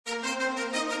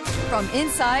from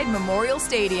inside Memorial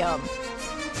Stadium.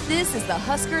 This is the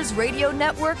Huskers Radio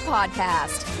Network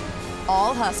podcast.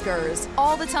 All Huskers,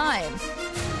 all the time.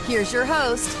 Here's your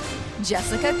host,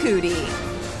 Jessica Cootie.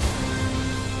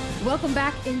 Welcome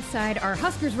back inside our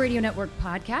Huskers Radio Network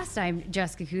podcast. I'm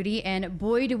Jessica Cootie, and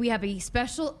boy, do we have a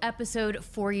special episode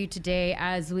for you today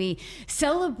as we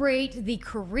celebrate the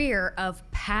career of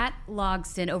Pat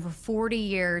Logsdon, over 40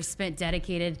 years spent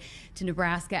dedicated to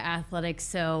Nebraska Athletics.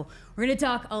 So we're going to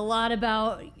talk a lot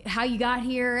about how you got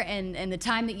here and the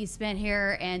time that you spent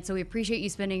here, and so we appreciate you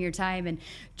spending your time. And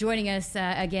joining us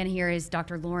again here is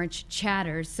Dr. Lawrence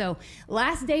Chatters. So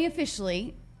last day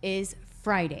officially is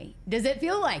Friday. Does it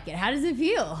feel like it? How does it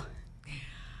feel?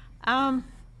 I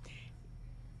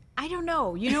don't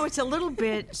know. You know, it's a little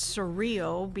bit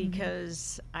surreal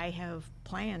because I have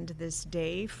planned this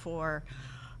day for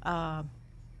a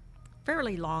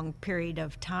fairly long period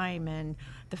of time, and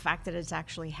the fact that it's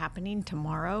actually happening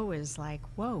tomorrow is like,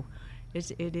 whoa,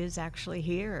 it is actually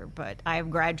here. But I've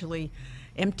gradually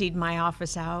emptied my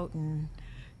office out and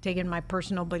taken my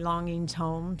personal belongings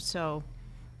home. So,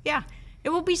 yeah. It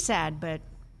will be sad, but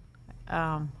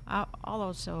I'm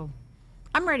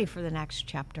ready for the next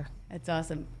chapter. That's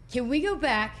awesome. Can we go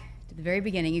back to the very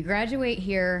beginning? You graduate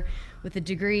here with a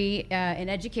degree in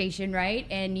education, right?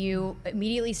 And you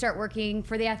immediately start working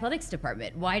for the athletics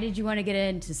department. Why did you want to get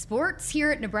into sports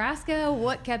here at Nebraska?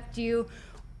 What kept you,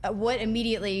 what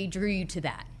immediately drew you to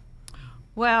that?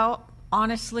 Well,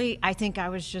 honestly, I think I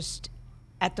was just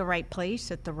at the right place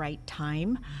at the right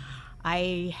time.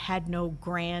 I had no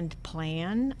grand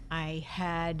plan. I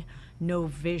had no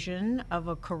vision of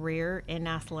a career in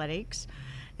athletics.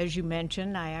 As you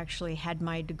mentioned, I actually had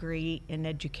my degree in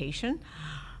education.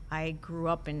 I grew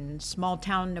up in small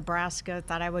town Nebraska,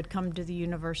 thought I would come to the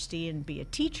university and be a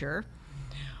teacher.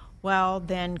 Well,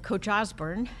 then Coach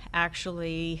Osborne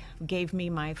actually gave me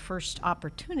my first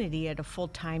opportunity at a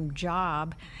full-time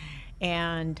job,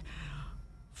 and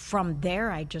from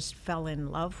there, I just fell in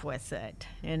love with it.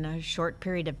 In a short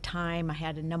period of time, I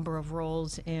had a number of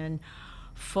roles in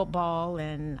football,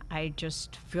 and I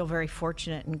just feel very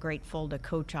fortunate and grateful to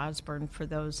Coach Osborne for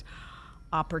those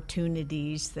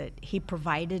opportunities that he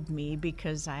provided me,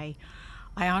 because I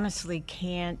honestly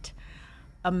can't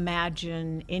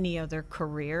imagine any other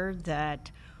career that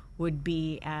would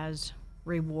be as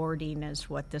rewarding as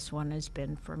what this one has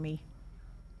been for me.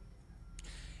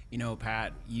 You know,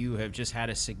 Pat, you have just had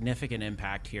a significant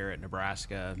impact here at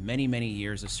Nebraska, many, many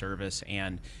years of service,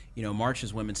 and, you know, March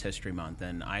is Women's History Month,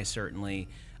 and I certainly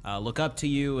look up to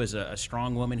you as a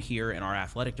strong woman here in our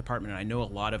athletic department, and I know a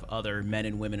lot of other men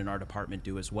and women in our department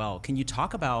do as well. Can you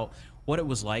talk about what it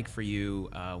was like for you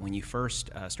when you first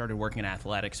started working in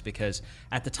athletics? Because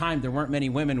at the time, there weren't many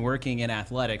women working in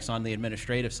athletics on the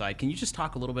administrative side. Can you just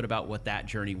talk a little bit about what that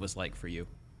journey was like for you?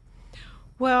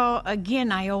 Well,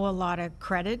 again, I owe a lot of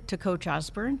credit to Coach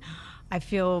Osborne. I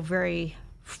feel very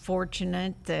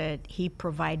fortunate that he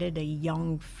provided a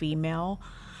young female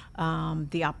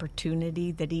the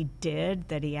opportunity that he did,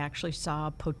 that he actually saw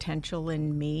potential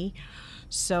in me.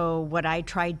 So what I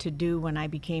tried to do when I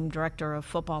became director of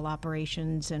football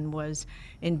operations and was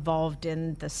involved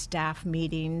in the staff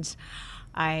meetings,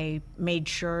 I made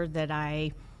sure that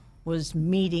I was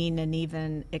meeting and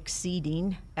even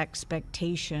exceeding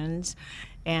expectations.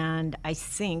 And I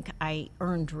think I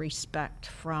earned respect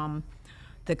from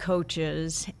the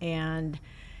coaches, and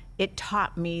it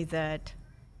taught me that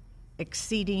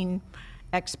exceeding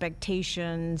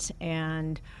expectations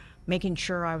and making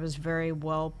sure I was very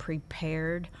well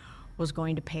prepared was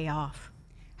going to pay off.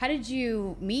 How did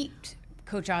you meet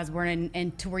Coach Osborne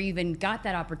and to where you even got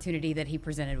that opportunity that he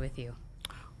presented with you?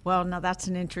 Well, now that's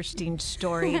an interesting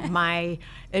story. My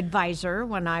advisor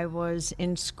when I was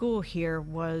in school here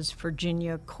was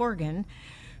Virginia Corrigan,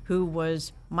 who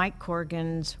was Mike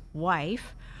Corrigan's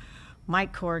wife.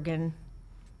 Mike Corrigan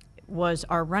was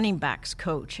our running backs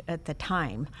coach at the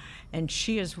time, and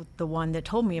she is the one that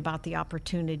told me about the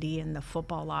opportunity in the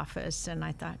football office, and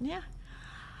I thought, yeah,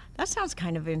 that sounds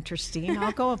kind of interesting.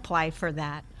 I'll go apply for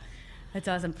that. That's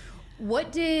awesome.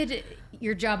 What did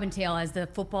your job entail as the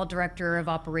football director of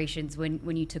operations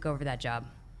when you took over that job?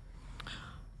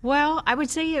 Well, I would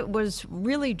say it was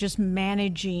really just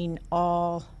managing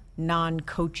all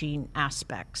non-coaching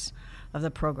aspects of the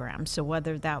program. So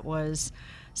whether that was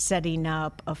setting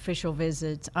up official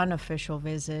visits, unofficial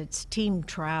visits, team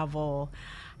travel,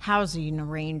 housing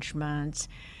arrangements,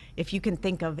 if you can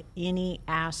think of any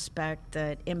aspect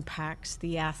that impacts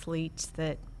the athletes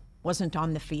that wasn't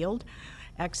on the field,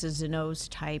 X's and O's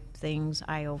type things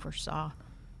I oversaw.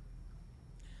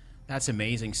 That's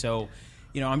amazing. So,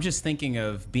 you know, I'm just thinking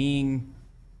of being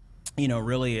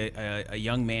really a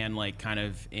young man, like kind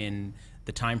of in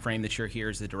the time frame that you're here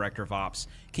as the director of ops.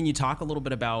 Can you talk a little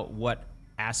bit about what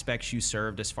aspects you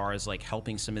served as far as like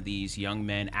helping some of these young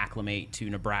men acclimate to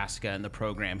Nebraska and the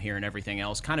program here and everything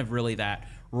else, kind of really that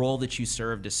role that you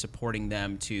served as supporting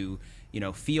them to,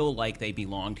 feel like they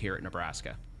belonged here at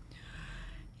Nebraska?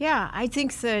 Yeah, I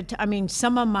think that,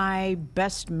 some of my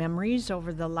best memories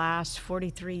over the last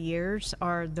 43 years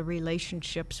are the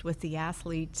relationships with the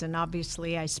athletes. And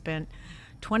obviously I spent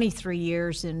 23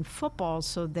 years in football,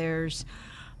 so there's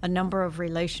a number of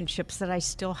relationships that I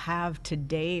still have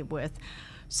today with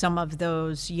some of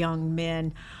those young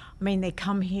men. They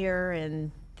come here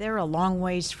and they're a long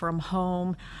ways from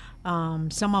home.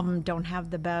 Some of them don't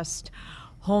have the best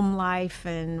home life,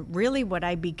 and really what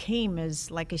I became is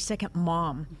like a second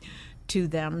mom to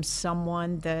them,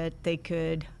 someone that they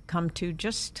could come to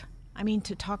just,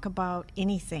 to talk about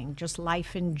anything, just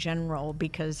life in general,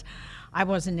 because I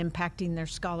wasn't impacting their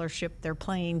scholarship, their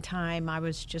playing time. I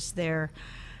was just there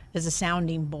as a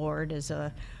sounding board, as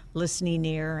a listening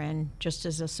ear, and just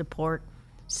as a support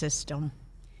system.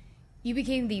 You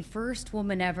became the first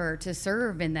woman ever to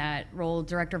serve in that role,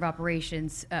 director of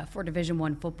operations for Division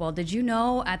I football. Did you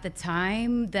know at the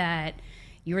time that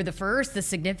you were the first, the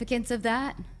significance of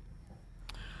that?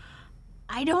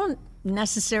 I don't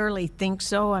necessarily think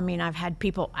so. I've had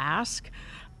people ask,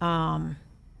 wow,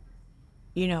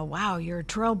 you're a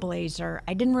trailblazer.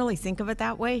 I didn't really think of it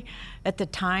that way. At the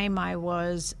time, I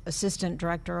was assistant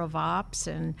director of ops,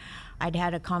 and I'd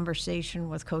had a conversation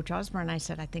with Coach Osborne. I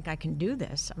said, I think I can do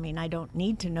this. I don't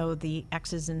need to know the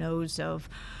X's and O's of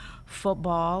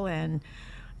football. And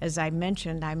as I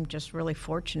mentioned, I'm just really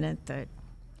fortunate that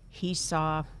he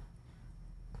saw,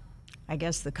 I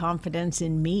guess, the confidence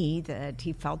in me that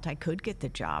he felt I could get the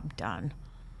job done.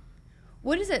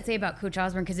 What does that say about Coach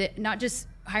Osborne? Because not just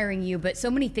hiring you, but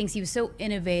so many things. He was so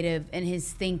innovative in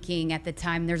his thinking at the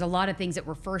time. There's a lot of things that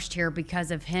were first here because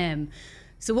of him.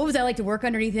 So what was that like to work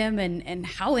underneath him, and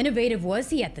how innovative was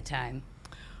he at the time?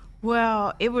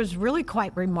 Well, it was really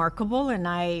quite remarkable, and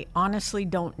I honestly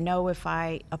don't know if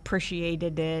I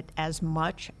appreciated it as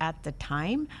much at the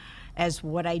time as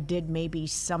what I did maybe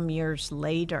some years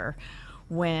later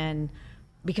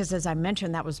because as I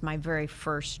mentioned, that was my very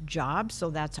first job, so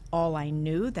that's all I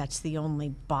knew. That's the only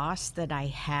boss that I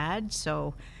had.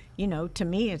 So, to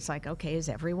me, it's like, okay, is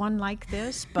everyone like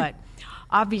this? But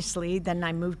obviously, then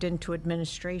I moved into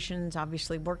administrations,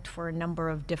 obviously worked for a number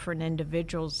of different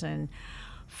individuals, and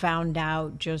found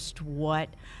out just what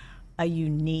a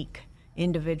unique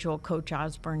individual Coach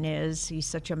Osborne is. He's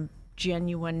such a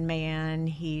genuine man.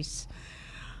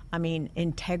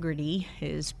 Integrity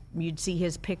is, you'd see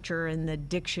his picture in the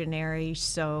dictionary.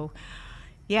 So,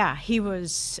 yeah, he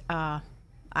was,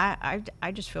 I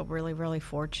just feel really, really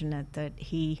fortunate that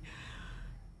he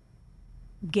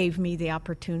gave me the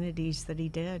opportunities that he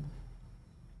did.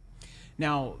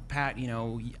 Now, Pat,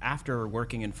 after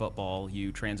working in football,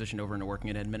 you transitioned over into working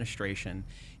in administration.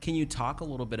 Can you talk a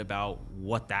little bit about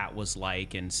what that was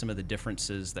like and some of the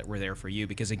differences that were there for you?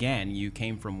 Because, again, you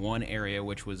came from one area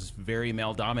which was very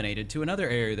male-dominated to another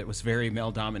area that was very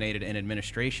male-dominated in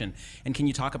administration. And can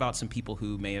you talk about some people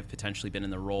who may have potentially been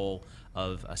in the role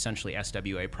of essentially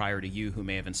SWA prior to you, who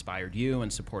may have inspired you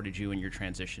and supported you in your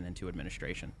transition into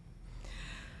administration?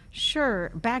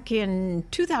 Sure. Back in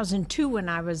 2002, when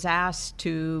I was asked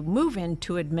to move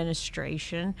into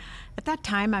administration, at that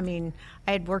time, I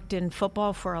had worked in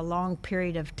football for a long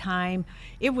period of time.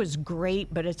 It was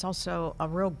great, but it's also a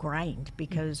real grind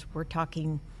because we're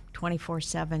talking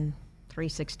 24/7,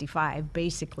 365,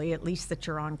 basically, at least that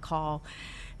you're on call.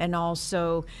 And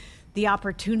also, the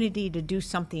opportunity to do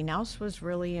something else was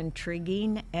really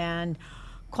intriguing. And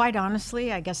quite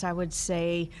honestly, I guess I would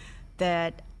say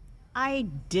that I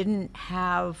didn't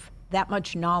have that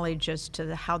much knowledge as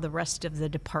to how the rest of the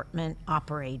department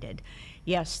operated.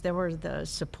 Yes, there were the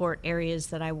support areas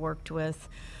that I worked with,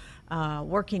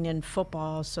 working in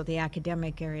football, so the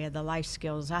academic area, the life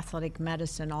skills, athletic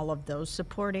medicine, all of those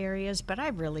support areas, but I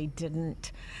really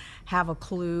didn't have a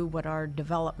clue what our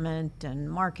development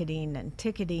and marketing and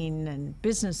ticketing and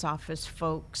business office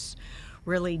folks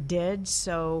really did.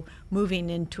 So moving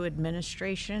into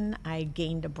administration, I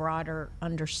gained a broader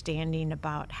understanding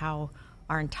about how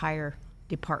our entire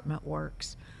department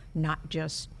works, not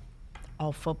just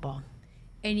all football.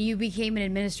 And you became an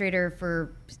administrator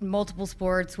for multiple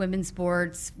sports, women's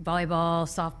sports, volleyball,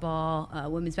 softball,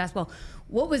 women's basketball.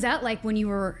 What was that like when you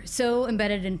were so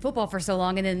embedded in football for so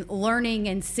long and then learning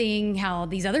and seeing how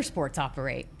these other sports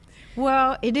operate?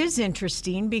 Well, it is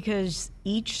interesting because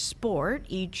each sport,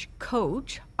 each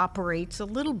coach operates a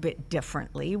little bit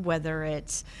differently, whether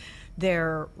it's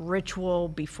their ritual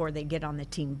before they get on the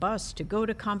team bus to go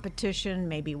to competition,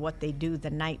 maybe what they do the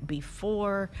night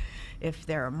before, if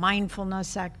there are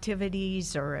mindfulness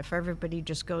activities, or if everybody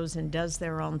just goes and does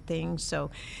their own thing.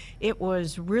 So it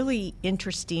was really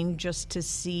interesting just to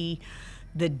see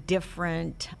the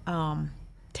different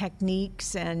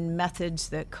techniques and methods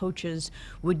that coaches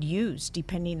would use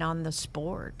depending on the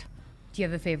sport. Do you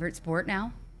have a favorite sport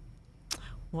now?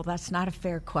 Well, that's not a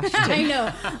fair question. I know.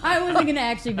 I wasn't going to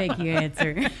actually make you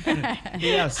answer.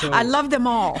 Yeah, so I love them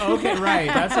all. Okay, right.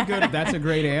 That's a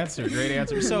great answer. Great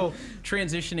answer. So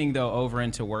transitioning though over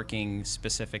into working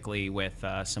specifically with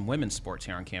some women's sports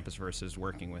here on campus versus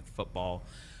working with football.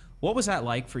 What was that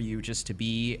like for you, just to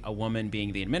be a woman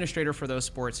being the administrator for those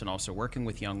sports and also working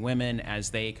with young women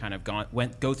as they kind of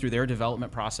go through their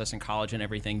development process in college and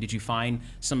everything? Did you find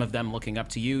some of them looking up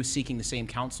to you, seeking the same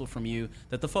counsel from you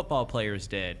that the football players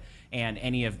did, and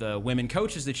any of the women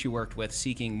coaches that you worked with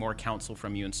seeking more counsel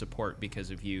from you and support because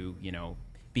of you,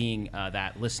 being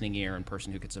that listening ear and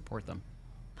person who could support them?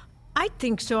 I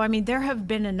think so. I mean, there have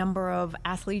been a number of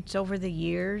athletes over the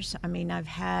years. I mean, I've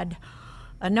had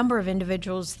a number of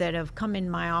individuals that have come in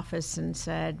my office and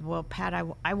said, well, Pat,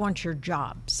 I want your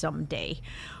job someday.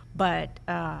 But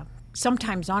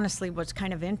sometimes, honestly, what's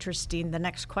kind of interesting, the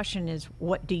next question is,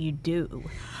 what do you do?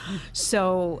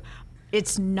 So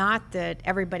it's not that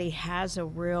everybody has a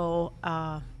real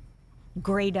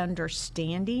great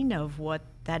understanding of what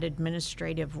that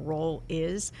administrative role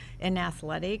is in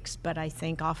athletics, but I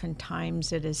think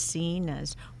oftentimes it is seen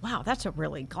as, wow, that's a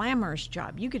really glamorous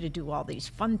job. You get to do all these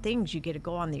fun things. You get to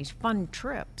go on these fun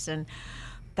trips. And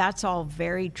that's all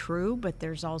very true, but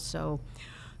there's also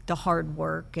the hard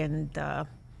work and the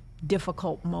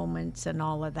difficult moments and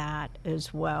all of that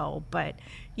as well. But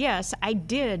yes, I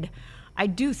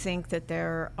do think that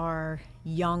there are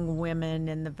young women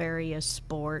in the various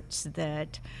sports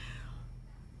that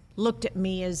looked at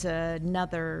me as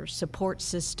another support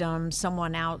system,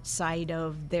 someone outside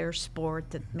of their sport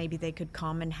that maybe they could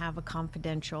come and have a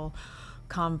confidential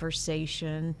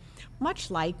conversation, much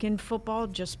like in football,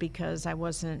 just because I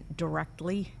wasn't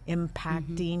directly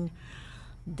impacting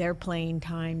their playing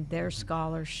time, their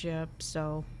scholarship.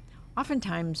 So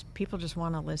oftentimes people just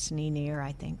want a listening ear,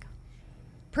 I think.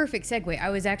 Perfect segue. I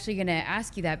was actually going to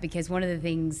ask you that because one of the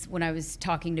things when I was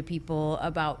talking to people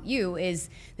about you is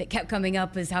that kept coming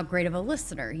up is how great of a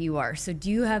listener you are. So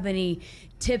do you have any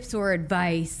tips or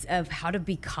advice of how to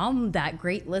become that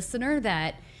great listener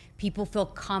that people feel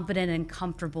confident and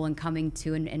comfortable in coming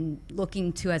to and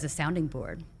looking to as a sounding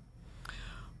board?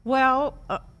 Well,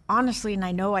 honestly, and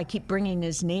I know I keep bringing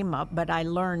his name up, but I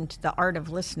learned the art of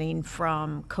listening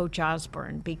from Coach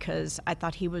Osborne because I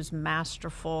thought he was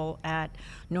masterful at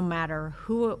no matter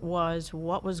who it was,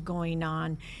 what was going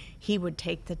on, he would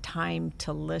take the time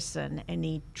to listen, and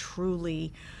he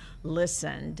truly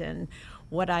listened. And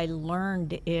what I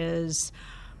learned is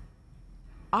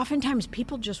oftentimes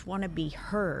people just want to be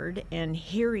heard, and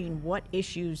hearing what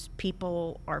issues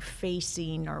people are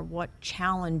facing or what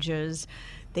challenges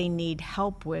they need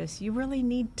help with, you really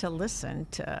need to listen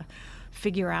to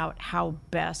figure out how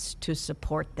best to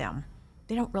support them.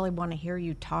 They don't really want to hear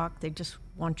you talk, they just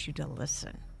want you to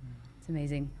listen. It's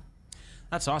amazing.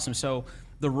 That's awesome. So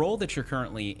the role that you're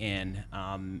currently in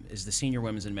is the senior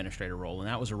women's administrator role, and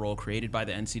that was a role created by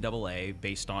the NCAA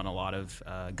based on a lot of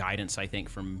guidance, I think,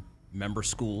 from member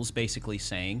schools basically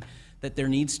saying that there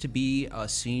needs to be a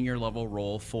senior level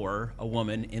role for a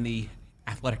woman in the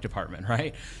athletic department,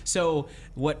 right? So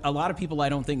what a lot of people I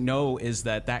don't think know is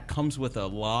that comes with a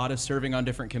lot of serving on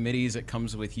different committees. It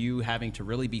comes with you having to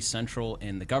really be central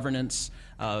in the governance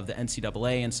of the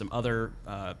NCAA and some other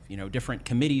different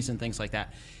committees and things like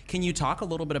that. Can you talk a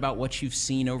little bit about what you've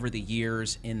seen over the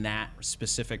years in that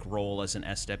specific role as an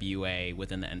SWA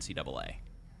within the NCAA?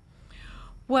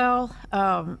 Well,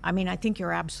 I think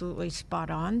you're absolutely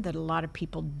spot on that a lot of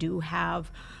people do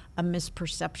have a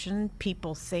misperception.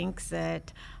 People think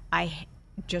that I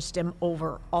just am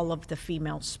over all of the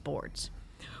female sports.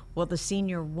 Well, the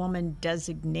senior woman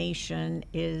designation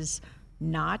is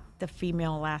not the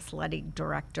female athletic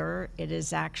director. It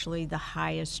is actually the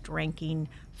highest ranking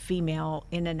female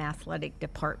in an athletic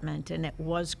department, and it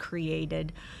was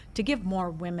created to give more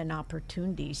women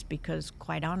opportunities because,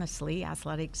 quite honestly,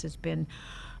 athletics has been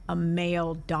a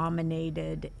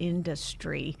male-dominated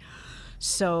industry.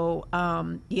 So,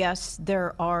 yes,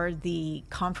 there are the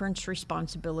conference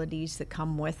responsibilities that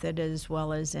come with it as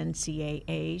well as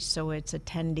NCAA. So it's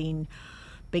attending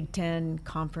Big Ten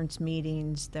conference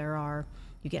meetings.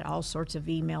 You get all sorts of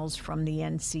emails from the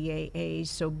NCAA.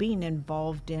 So being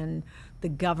involved in the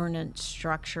governance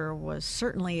structure was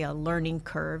certainly a learning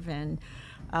curve and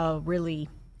a really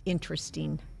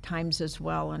interesting times as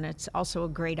well, and it's also a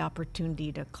great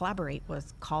opportunity to collaborate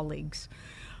with colleagues.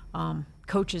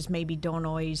 Coaches maybe don't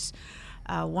always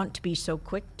want to be so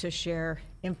quick to share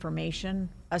information.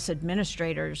 Us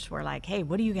administrators were like, hey,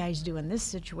 what do you guys do in this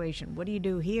situation? What do you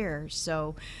do here?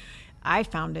 So I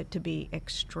found it to be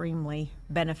extremely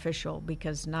beneficial,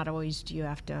 because not always do you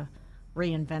have to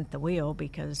reinvent the wheel,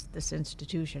 because this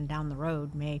institution down the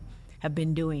road may have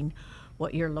been doing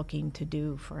what you're looking to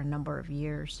do for a number of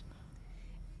years.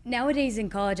 Nowadays in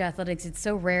college athletics, it's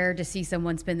so rare to see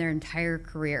someone spend their entire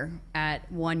career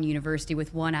at one university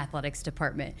with one athletics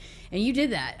department. And you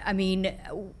did that. I mean,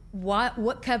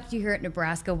 what kept you here at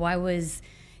Nebraska? Why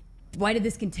did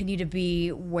this continue to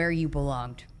be where you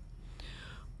belonged?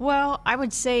 Well, I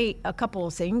would say a couple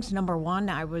of things. Number one,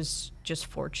 I was just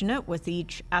fortunate with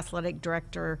each athletic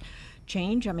director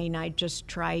change. I mean, I just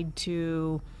tried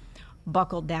to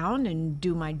buckle down and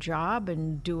do my job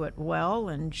and do it well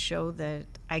and show that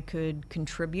I could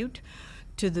contribute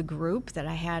to the group, that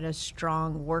I had a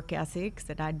strong work ethic,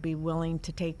 that I'd be willing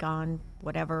to take on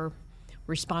whatever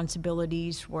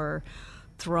responsibilities were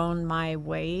thrown my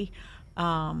way.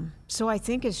 So I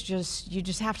think it's just, you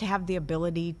just have to have the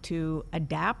ability to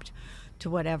adapt to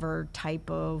whatever type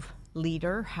of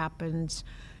leader happens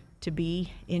to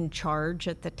be in charge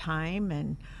at the time.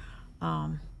 And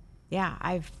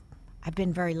I've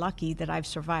been very lucky that I've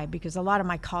survived, because a lot of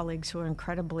my colleagues who are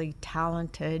incredibly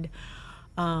talented,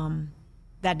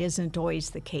 that isn't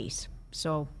always the case.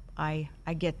 So I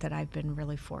get that I've been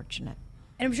really fortunate.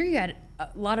 And I'm sure you had a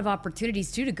lot of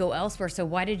opportunities too to go elsewhere. So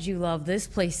why did you love this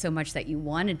place so much that you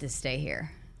wanted to stay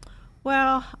here?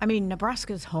 Well, I mean,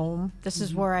 Nebraska's home. This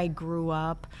is where I grew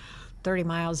up, 30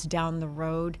 miles down the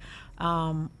road.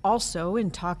 Also,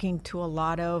 in talking to a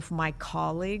lot of my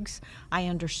colleagues, I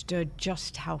understood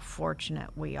just how fortunate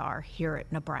we are here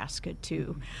at Nebraska,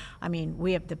 too. I mean,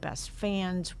 we have the best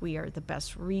fans. We are the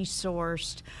best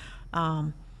resourced.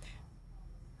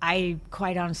 I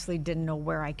quite honestly didn't know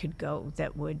where I could go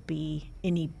that would be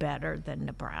any better than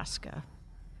Nebraska.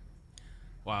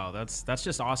 Wow, that's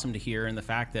just awesome to hear. And the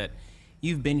fact that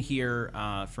you've been here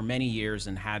for many years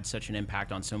and had such an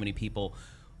impact on so many people.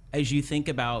 As you think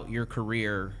about your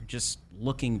career, just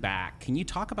looking back, can you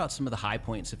talk about some of the high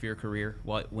points of your career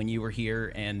when you were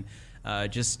here, and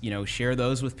just share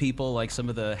those with people, like some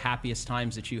of the happiest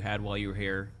times that you had while you were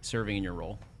here serving in your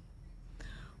role?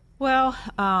 Well,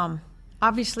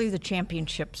 obviously the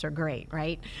championships are great,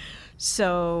 right?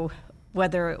 So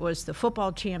whether it was the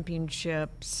football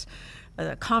championships,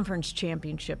 the conference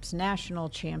championships, national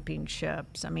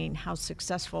championships. I mean, how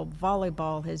successful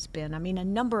volleyball has been. I mean, a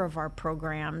number of our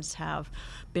programs have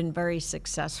been very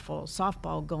successful.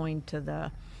 Softball going to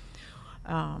the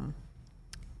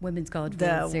Women's College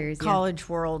World Series. College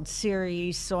World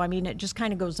Series. So, I mean, it just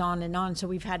kind of goes on and on. So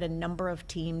we've had a number of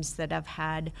teams that have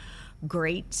had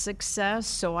great success.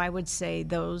 So I would say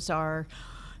those are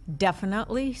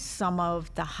definitely some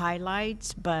of the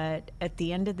highlights, but at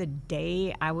the end of the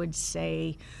day, I would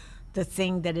say the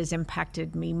thing that has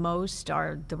impacted me most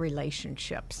are the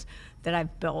relationships that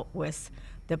I've built with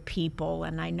the people.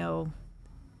 And I know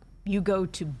you go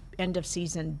to end of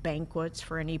season banquets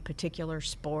for any particular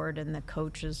sport, and the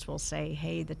coaches will say,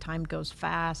 hey, the time goes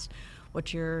fast.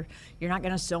 You're not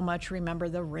going to so much remember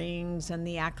the rings and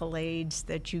the accolades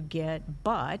that you get,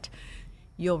 but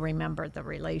you'll remember the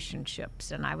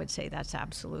relationships. And I would say that's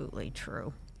absolutely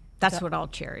true. That's what I'll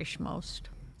cherish most.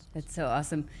 That's so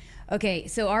awesome. Okay,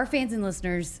 so our fans and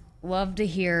listeners love to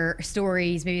hear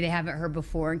stories maybe they haven't heard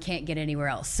before and can't get anywhere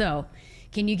else. So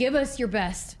can you give us your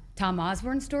best Tom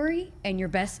Osborne story and your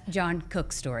best John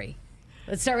Cook story?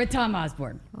 Let's start with Tom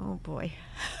Osborne. Oh, boy.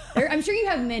 I'm sure you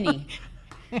have many.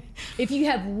 If you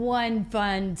have one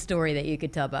fun story that you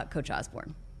could tell about Coach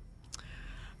Osborne.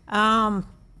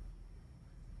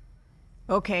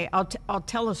 Okay, I'll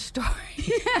tell a story.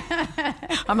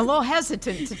 I'm a little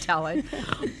hesitant to tell it,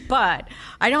 but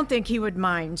I don't think he would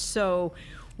mind. So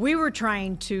we were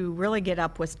trying to really get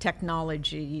up with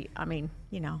technology. I mean,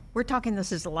 we're talking,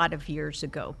 this is a lot of years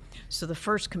ago. So the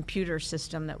first computer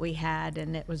system that we had,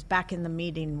 and it was back in the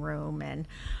meeting room, and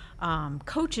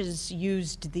coaches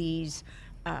used these,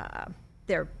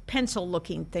 they're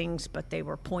pencil-looking things, but they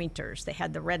were pointers. They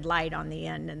had the red light on the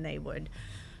end, and they would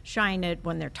shine it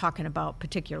when they're talking about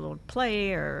particular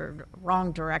play or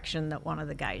wrong direction that one of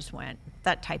the guys went,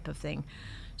 that type of thing.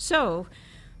 So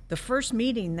the first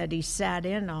meeting that he sat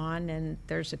in on, and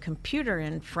there's a computer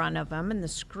in front of him, and the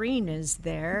screen is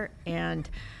there, and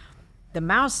the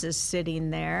mouse is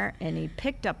sitting there, and he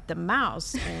picked up the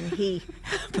mouse, and he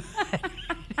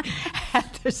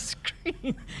at the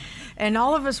screen. And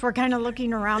all of us were kind of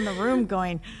looking around the room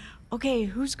going, okay,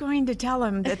 who's going to tell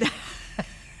him that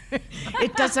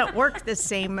it doesn't work the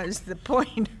same as the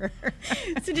pointer?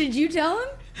 So did you tell him?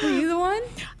 Were you the one?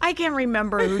 I can't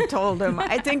remember who told him.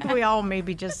 I think we all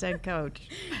maybe just said, Coach.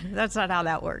 That's not how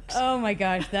that works. Oh my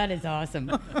gosh, that is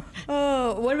awesome.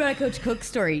 Oh, what about a Coach Cook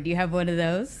story? Do you have one of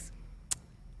those?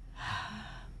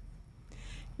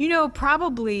 You know,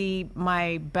 probably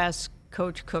my best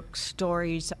Coach Cook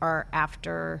stories are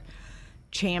after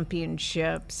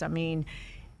championships. I mean,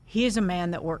 he is a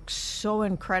man that works so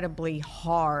incredibly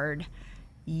hard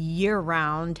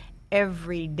year-round,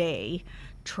 every day,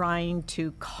 trying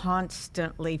to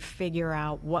constantly figure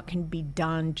out what can be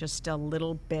done just a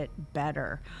little bit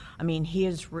better. I mean, he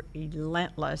is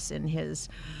relentless in his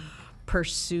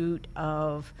pursuit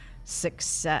of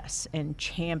success and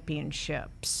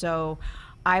championship. So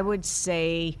I would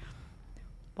say,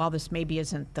 while this maybe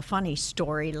isn't the funny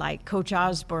story, like Coach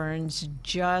Osborne's,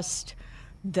 just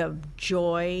the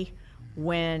joy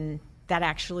when that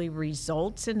actually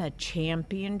results in a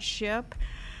championship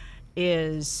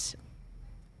is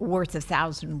worth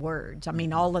 1,000 words. I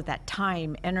mean, all of that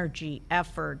time, energy,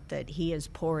 effort that he has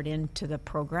poured into the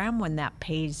program, when that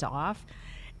pays off,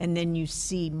 and then you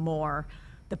see more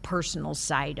the personal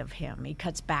side of him. He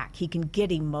cuts back. He can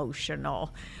get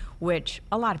emotional, which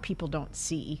a lot of people don't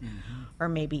see, or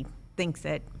maybe think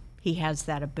that he has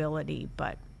that ability,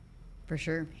 but For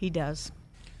sure. he does.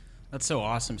 That's so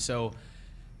awesome. So,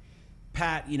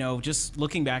 Pat, you know, just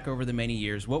looking back over the many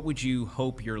years, what would you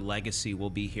hope your legacy will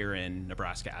be here in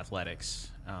Nebraska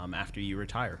athletics after you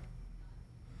retire?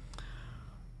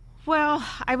 Well,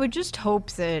 I would just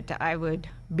hope that I would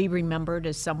be remembered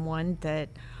as someone that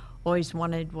always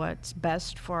wanted what's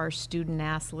best for our student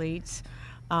athletes.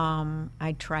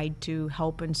 I tried to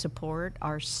help and support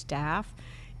our staff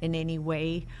in any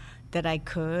way that I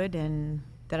could, and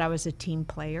that I was a team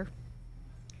player.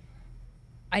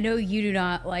 I know you do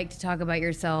not like to talk about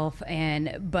yourself,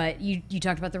 but you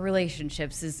talked about the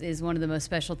relationships is one of the most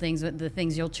special things, the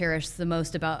things you'll cherish the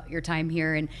most about your time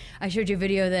here. And I showed you a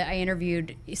video that I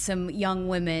interviewed some young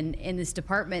women in this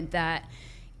department that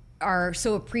are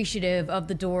so appreciative of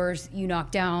the doors you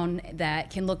knock down, that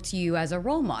can look to you as a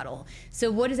role model.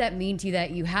 So what does that mean to you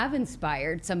that you have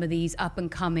inspired some of these up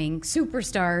and coming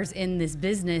superstars in this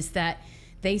business, that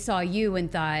they saw you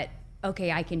and thought,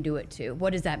 okay, I can do it too?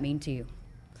 What does that mean to you?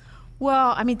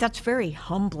 Well, I mean, that's very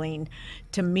humbling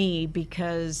to me,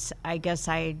 because I guess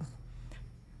I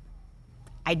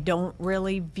don't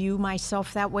really view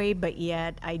myself that way, but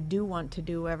yet I do want to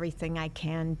do everything I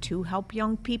can to help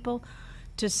young people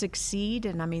to succeed.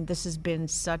 And I mean, this has been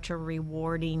such a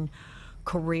rewarding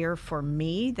career for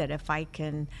me, that if I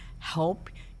can help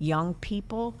young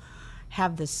people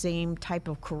have the same type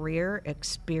of career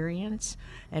experience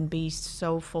and be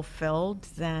so fulfilled,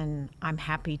 then I'm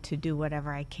happy to do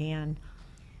whatever I can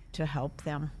to help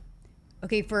them.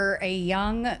 Okay, for a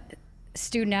young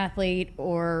student athlete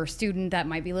or student that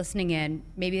might be listening in,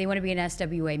 maybe they want to be an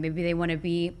SWA, maybe they want to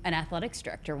be an athletics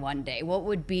director one day, what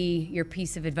would be your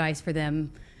piece of advice for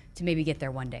them to maybe get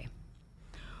there one day?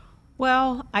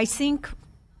 Well, I think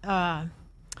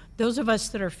those of us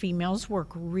that are females work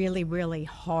really, really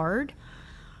hard.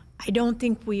 I don't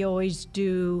think we always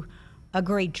do a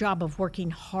great job of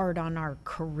working hard on our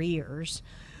careers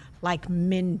like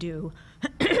men do.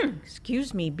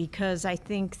 Excuse me, because I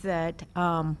think that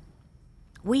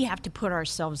we have to put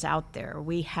ourselves out there.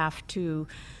 We have to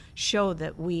show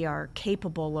that we are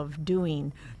capable of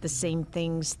doing the same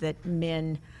things that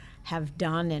men have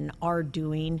done and are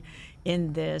doing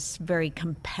in this very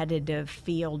competitive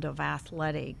field of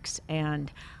athletics.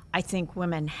 And I think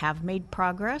women have made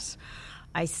progress.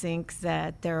 I think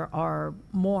that there are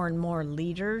more and more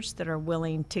leaders that are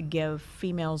willing to give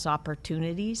females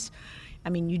opportunities. I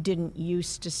mean, you didn't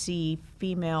used to see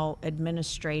female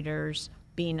administrators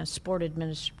being a sport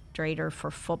administrator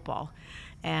for football.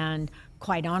 And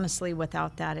quite honestly,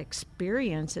 without that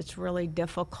experience, it's really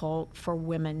difficult for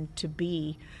women to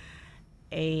be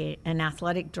an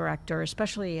athletic director,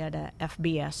 especially at a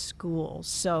FBS school.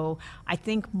 So I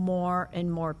think more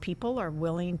and more people are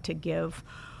willing to give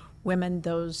women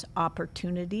those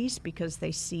opportunities, because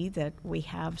they see that we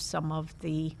have some of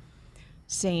the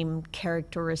same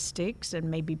characteristics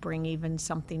and maybe bring even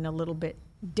something a little bit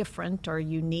different or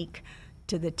unique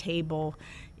to the table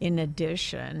in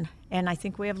addition. And I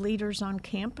think we have leaders on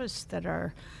campus that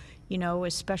are, you know,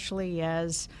 especially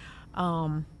as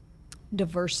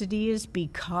diversity has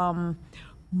become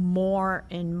more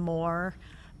and more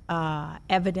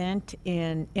evident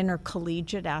in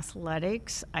intercollegiate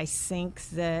athletics. I think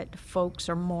that folks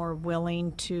are more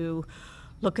willing to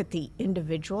look at the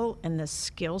individual and the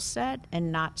skill set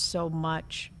and not so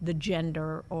much the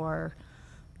gender or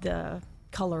the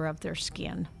color of their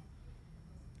skin.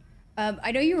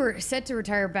 I know you were set to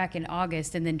retire back in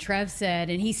August, and then Trev said,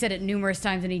 and he said it numerous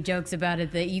times and he jokes about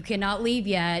it, that you cannot leave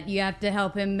yet. You have to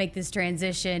help him make this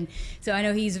transition. So I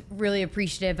know he's really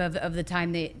appreciative of the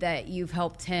time that you've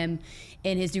helped him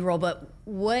in his new role. But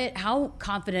how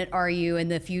confident are you in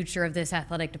the future of this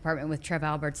athletic department with Trev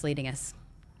Alberts leading us?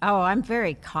 Oh, I'm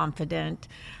very confident.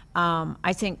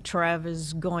 I think Trev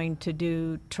is going to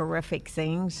do terrific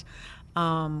things.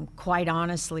 Quite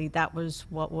honestly, that was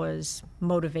what was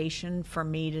motivation for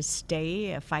me to stay,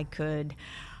 if I could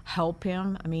help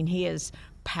him. I mean, he is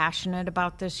passionate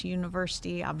about this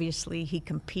university. Obviously, he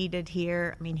competed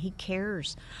here. I mean, he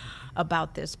cares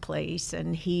about this place,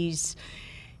 and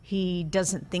he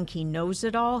doesn't think he knows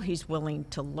it all. He's willing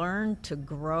to learn, to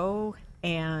grow,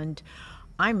 and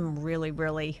I'm really,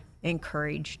 really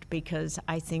encouraged because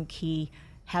I think he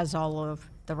has all of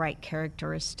the right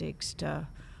characteristics to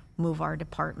move our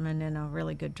department in a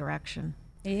really good direction.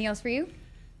 Anything else for you?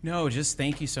 No, just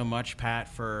thank you so much, Pat,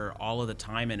 for all of the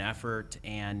time and effort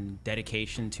and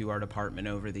dedication to our department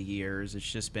over the years.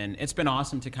 It's been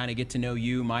awesome to kind of get to know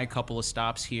you, my couple of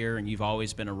stops here, and you've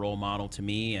always been a role model to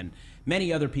me and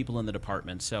many other people in the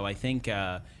department. So I think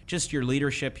just your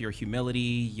leadership, your humility,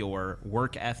 your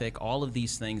work ethic, all of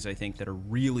these things I think that are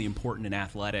really important in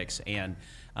athletics, and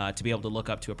to be able to look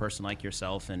up to a person like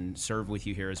yourself and serve with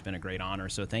you here has been a great honor.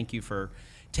 So thank you for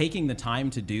taking the time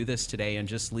to do this today and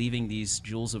just leaving these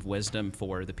jewels of wisdom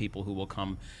for the people who will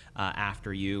come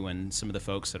after you and some of the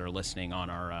folks that are listening on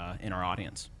in our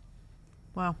audience.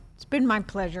 Well, it's been my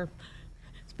pleasure.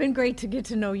 It's been great to get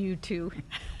to know you too.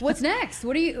 What's next?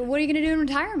 What are you going to do in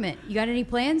retirement? You got any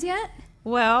plans yet?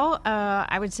 Well,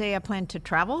 I would say I plan to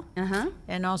travel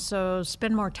and also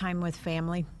spend more time with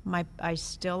family. I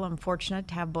still am fortunate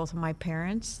to have both of my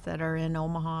parents that are in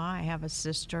Omaha. I have a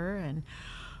sister and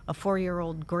a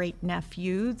 4-year-old great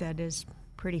nephew that is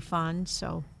pretty fun.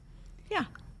 So, yeah.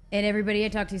 And everybody I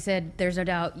talked to said there's no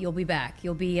doubt you'll be back.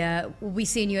 We'll be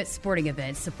seeing you at sporting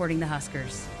events supporting the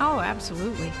Huskers. Oh,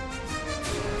 absolutely.